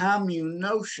commune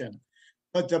notion.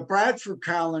 But the Bradford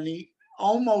colony,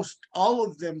 almost all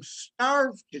of them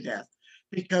starved to death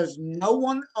because no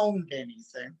one owned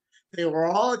anything. They were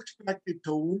all expected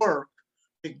to work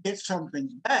to get something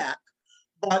back.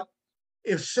 But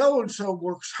if so-and-so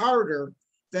works harder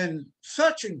than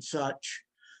such and such,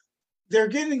 they're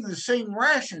getting the same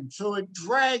ration. So it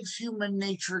drags human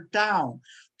nature down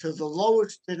to the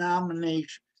lowest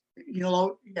denominator.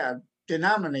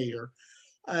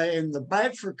 And the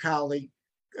Bradford colony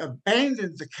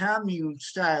abandoned the commune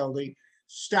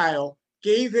style,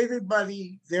 gave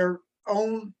everybody their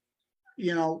own,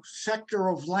 sector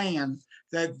of land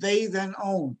that they then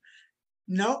own.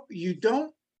 No, you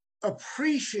don't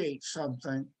appreciate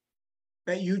something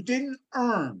that you didn't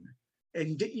earn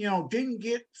and didn't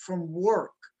get from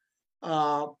work.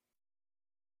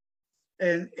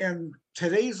 And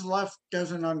today's left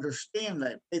doesn't understand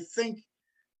that. They think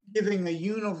giving a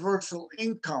universal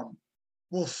income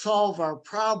will solve our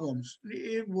problems.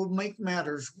 It will make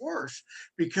matters worse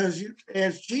because,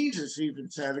 as Jesus even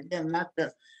said, again, not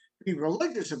to be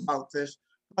religious about this,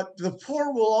 but the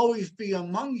poor will always be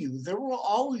among you. There will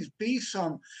always be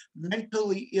some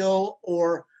mentally ill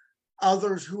or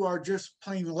others who are just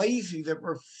plain lazy that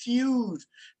refuse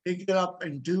to get up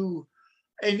and do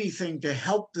anything to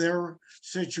help their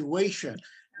situation.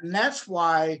 And that's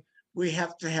why we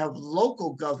have to have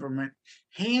local government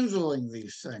handling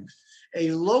these things.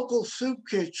 A local soup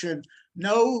kitchen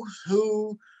knows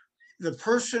who the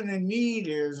person in need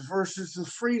is versus the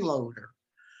freeloader.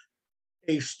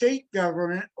 A state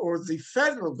government or the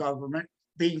federal government,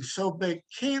 being so big,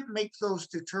 can't make those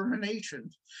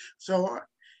determinations. So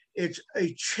it's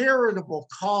a charitable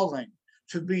calling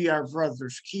to be our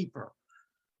brother's keeper.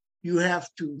 You have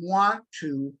to want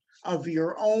to, of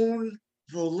your own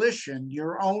volition,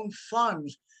 your own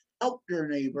funds, help your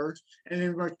neighbors, and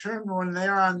in return, when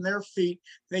they're on their feet,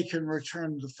 they can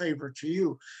return the favor to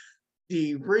you.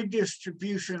 The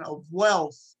redistribution of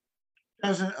wealth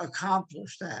doesn't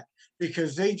accomplish that.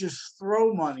 because they just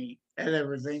throw money at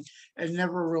everything and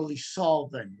never really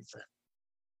solve anything.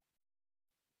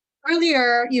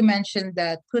 Earlier, you mentioned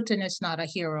that Putin is not a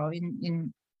hero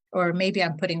or maybe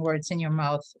I'm putting words in your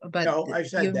mouth, but No, I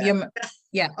said that.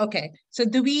 Yeah, okay. So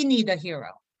do we need a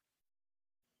hero?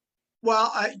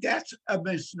 Well, that's a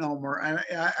misnomer.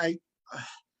 And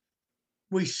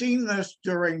we've seen this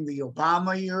during the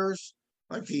Obama years,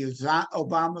 like the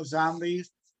Obama zombies.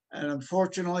 And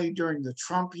unfortunately, during the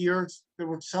Trump years, there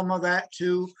was some of that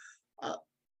too. Uh,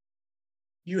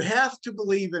 you have to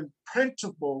believe in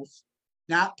principles,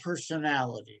 not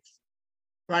personalities,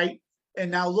 right?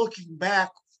 And now looking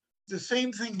back, the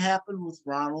same thing happened with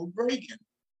Ronald Reagan.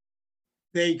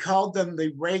 They called them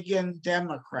the Reagan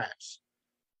Democrats.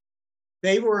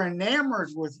 They were enamored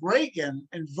with Reagan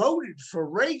and voted for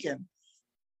Reagan,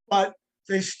 but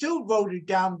they still voted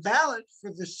down ballot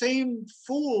for the same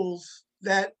fools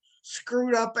that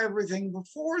screwed up everything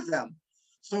before them.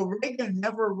 So Reagan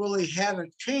never really had a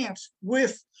chance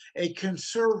with a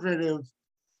conservative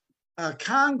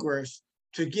Congress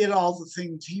to get all the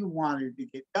things he wanted to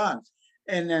get done.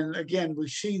 And then again, we've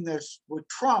seen this with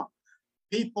Trump,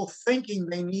 people thinking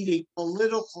they need a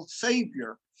political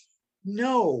savior.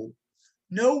 No,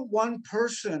 no one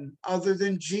person other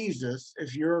than Jesus,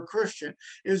 if you're a Christian,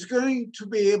 is going to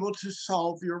be able to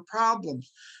solve your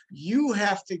problems. You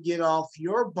have to get off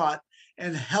your butt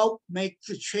and help make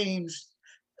the change,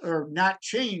 or not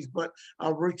change, but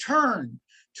a return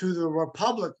to the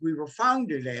republic we were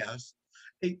founded as.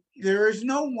 There is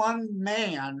no one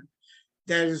man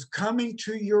that is coming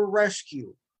to your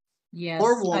rescue. Yes,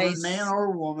 or woman, man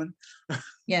or woman.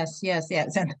 Yes.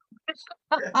 And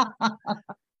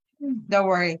don't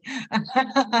worry.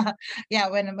 Yeah,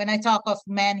 when I talk of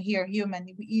man here, human,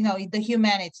 the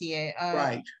humanity,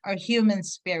 Right. our human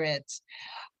spirit.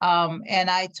 And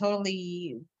I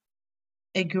totally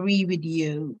agree with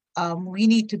you. We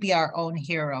need to be our own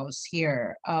heroes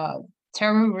here.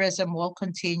 Terrorism will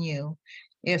continue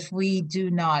if we do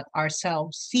not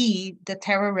ourselves see the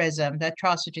terrorism, the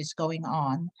atrocities going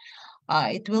on.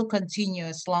 It will continue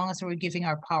as long as we're giving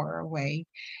our power away.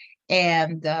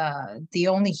 And the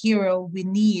only hero we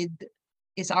need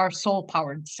is our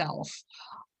soul-powered self,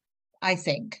 I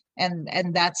think.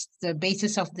 And that's the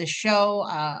basis of the show.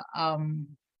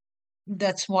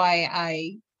 That's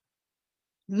why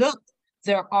look,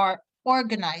 there are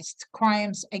organized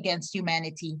crimes against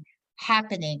humanity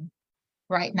happening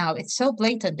right now. It's so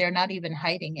blatant, they're not even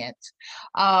hiding it.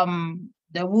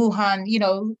 The Wuhan,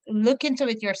 look into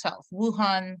it yourself.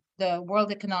 Wuhan, the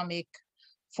World Economic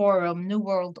Forum, New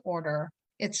World Order.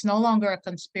 It's no longer a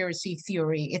conspiracy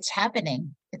theory. It's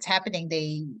happening. It's happening.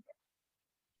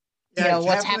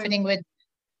 What's happening with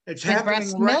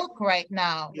breast milk right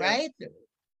now, right?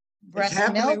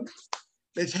 Breast milk.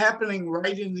 It's happening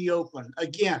right in the open.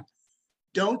 Again,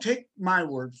 don't take my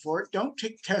word for it. Don't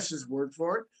take Tessa's word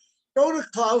for it. Go to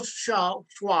Klaus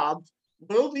Schwab's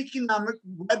World Economic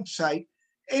website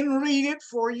and read it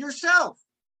for yourself.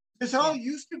 This all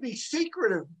used to be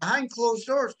secretive behind closed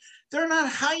doors. They're not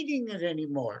hiding it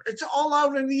anymore. It's all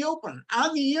out in the open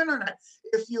on the internet.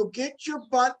 If you'll get your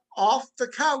butt off the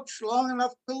couch long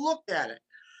enough to look at it.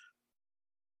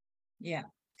 Yeah,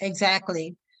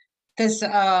 exactly. Because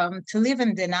to live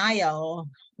in denial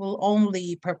will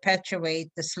only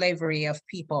perpetuate the slavery of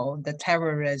people, the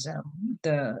terrorism,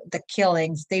 the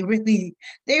killings. They really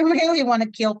want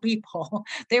to kill people.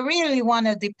 They really want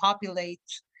to depopulate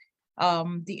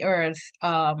the earth,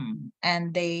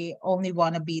 and they only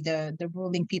want to be the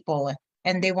ruling people,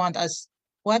 and they want us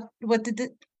what did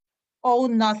it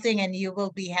own nothing and you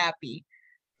will be happy,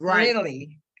 right?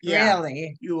 Really,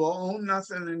 you will own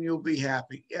nothing and you'll be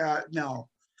happy. No,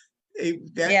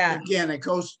 again, it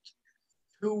goes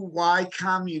to why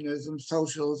communism,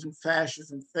 socialism,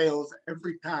 fascism fails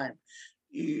every time.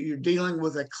 You're dealing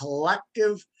with a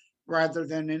collective rather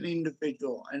than an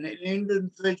individual, and an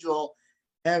individual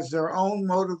has their own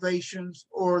motivations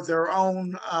or their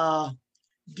own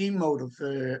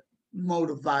demotivators,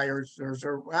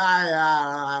 or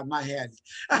my head.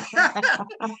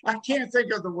 I can't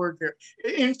think of the word there.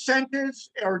 Incentives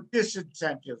or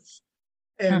disincentives.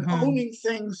 And owning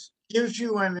things gives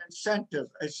you an incentive,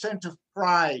 a sense of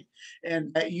pride,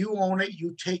 and that you own it,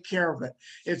 you take care of it.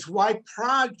 It's why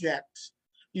projects,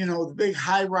 the big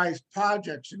high-rise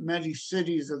projects in many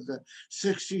cities of the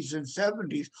 60s and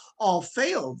 70s all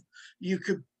failed. You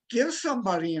could give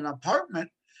somebody an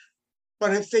apartment,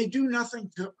 but if they do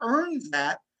nothing to earn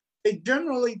that, they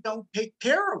generally don't take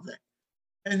care of it.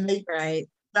 And they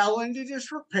fell into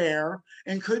disrepair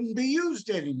and couldn't be used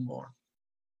anymore.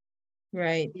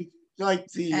 Right. Like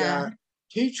the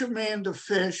teach a man to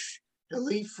fish He'll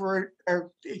eat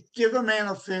or give a man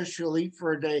a fish, he'll eat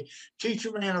for a day. Teach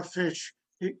a man a fish,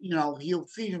 he'll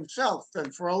feed himself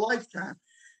then for a lifetime.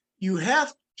 You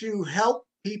have to help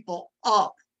people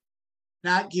up,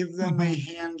 not give them a Mhm.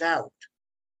 handout.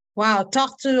 Wow,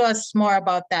 talk to us more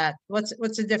about that. What's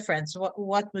the difference?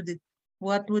 What would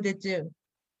it do?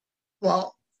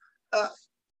 Well, uh,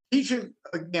 teaching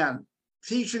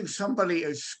somebody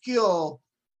a skill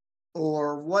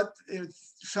or what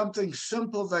is something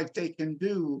simple that they can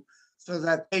do so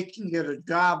that they can get a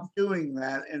job doing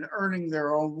that and earning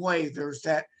their own way. There's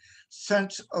that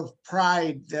sense of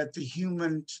pride that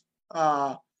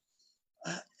uh,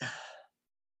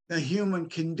 the human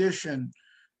condition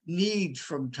needs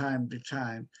from time to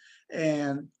time.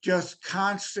 And just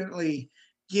constantly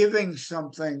giving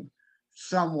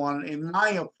someone, in my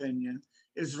opinion,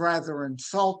 is rather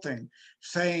insulting,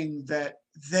 saying that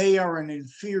they are an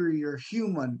inferior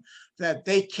human, that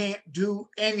they can't do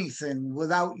anything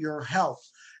without your help.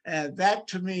 And that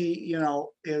to me,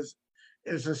 is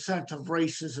a sense of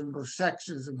racism or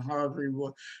sexism, however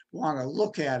you want to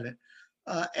look at it.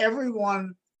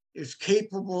 Everyone is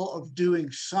capable of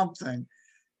doing something,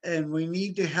 and we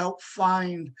need to help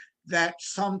find that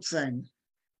something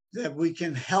that we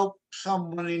can help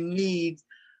someone in need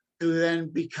to then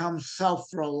become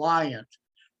self-reliant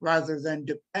rather than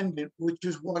dependent, which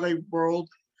is what a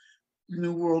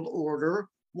new world order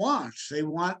wants. They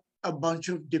want a bunch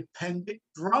of dependent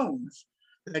drones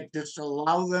that just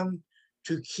allow them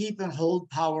to keep and hold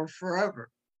power forever.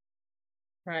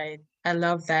 Right. I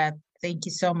love that. Thank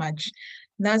you so much.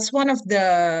 That's one of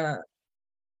the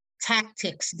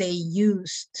tactics they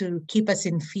use to keep us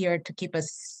in fear, to keep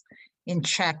us in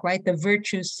check, right? The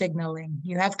virtue signaling.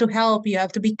 You have to help, you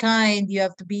have to be kind, you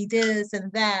have to be this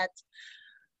and that,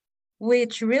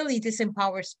 which really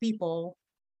disempowers people.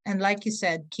 And like you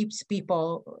said, keeps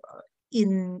people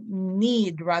in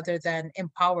need rather than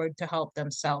empowered to help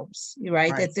themselves,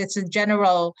 right? Right. It's a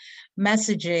general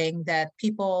messaging that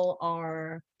people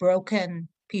are broken,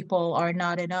 people are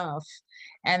not enough.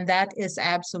 And that is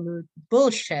absolute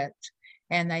bullshit.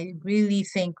 And I really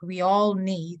think we all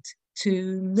need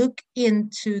to look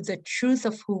into the truth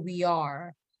of who we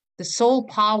are, the soul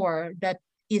power that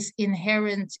is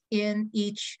inherent in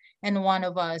each and one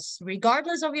of us,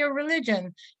 regardless of your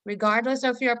religion, regardless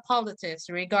of your politics,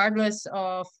 regardless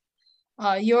of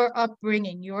your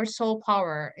upbringing. Your soul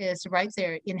power is right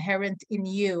there, inherent in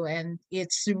you, and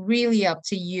it's really up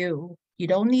to you. You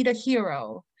don't need a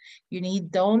hero.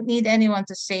 Don't need anyone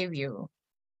to save you.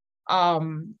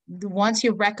 Once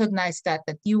you recognize that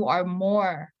you are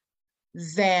more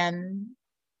than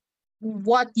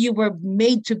what you were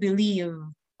made to believe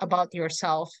about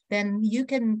yourself, then you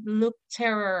can look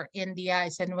terror in the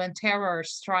eyes. And when terror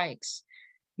strikes,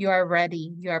 you are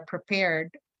ready, you are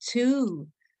prepared to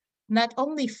not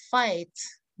only fight,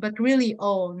 but really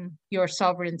own your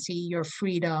sovereignty, your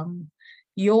freedom,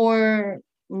 your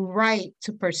right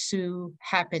to pursue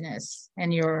happiness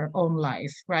and your own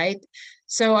life, right?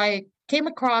 So I came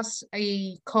across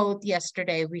a quote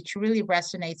yesterday which really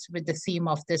resonates with the theme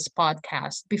of this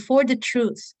podcast. Before the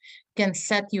truth can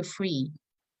set you free,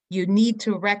 you need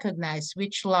to recognize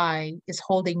which lie is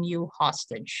holding you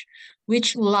hostage,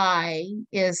 which lie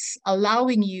is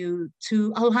allowing you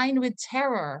to align with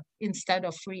terror instead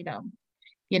of freedom.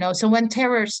 So when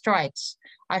terror strikes,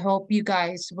 I hope you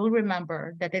guys will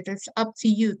remember that it is up to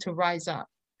you to rise up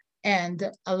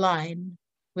and align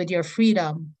with your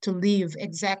freedom to live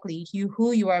exactly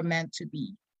who you are meant to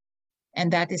be.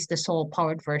 And that is the soul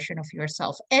powered version of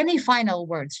yourself. Any final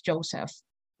words, Joseph?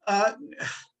 Uh,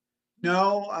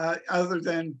 no, other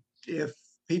than if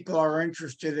people are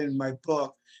interested in my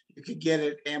book, you could get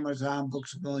it Amazon,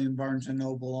 Books a Million, Barnes and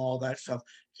Noble, all that stuff.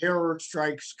 Terror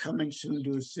Strikes, coming soon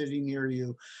to a city near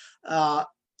you.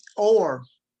 Or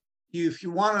if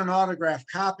you want an autographed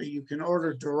copy, you can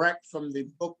order direct from the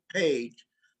book page,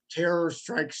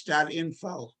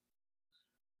 terrorstrikes.info.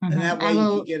 And that way I you can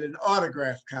will, get an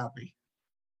autographed copy.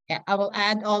 yeah, I will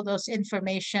add all those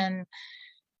information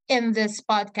in this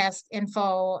podcast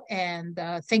info. And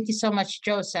thank you so much,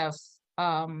 Joseph.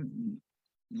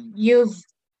 You've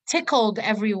tickled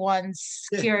everyone's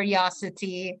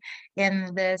curiosity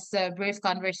in this brief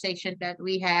conversation that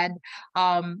we had.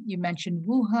 You mentioned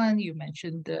Wuhan, you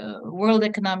mentioned the World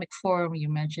Economic Forum, you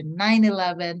mentioned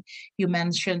 9/11, you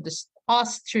mentioned the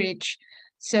ostrich.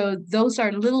 So those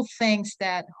are little things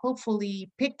that hopefully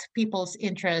piqued people's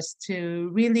interest to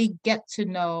really get to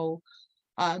know,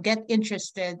 get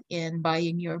interested in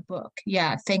buying your book.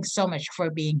 Yeah, thanks so much for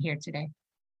being here today.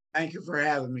 Thank you for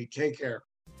having me. Take care.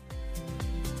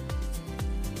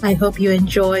 I hope you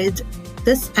enjoyed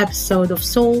this episode of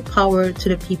Soul Power to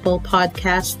the People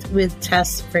podcast with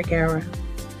Tess Vergara.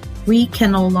 We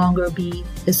can no longer be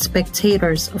the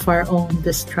spectators of our own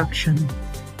destruction.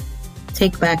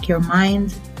 Take back your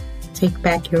mind, take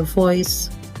back your voice,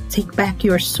 take back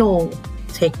your soul,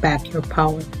 take back your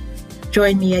power.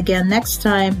 Join me again next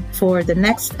time for the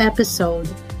next episode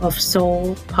of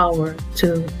Soul Power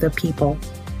to the People.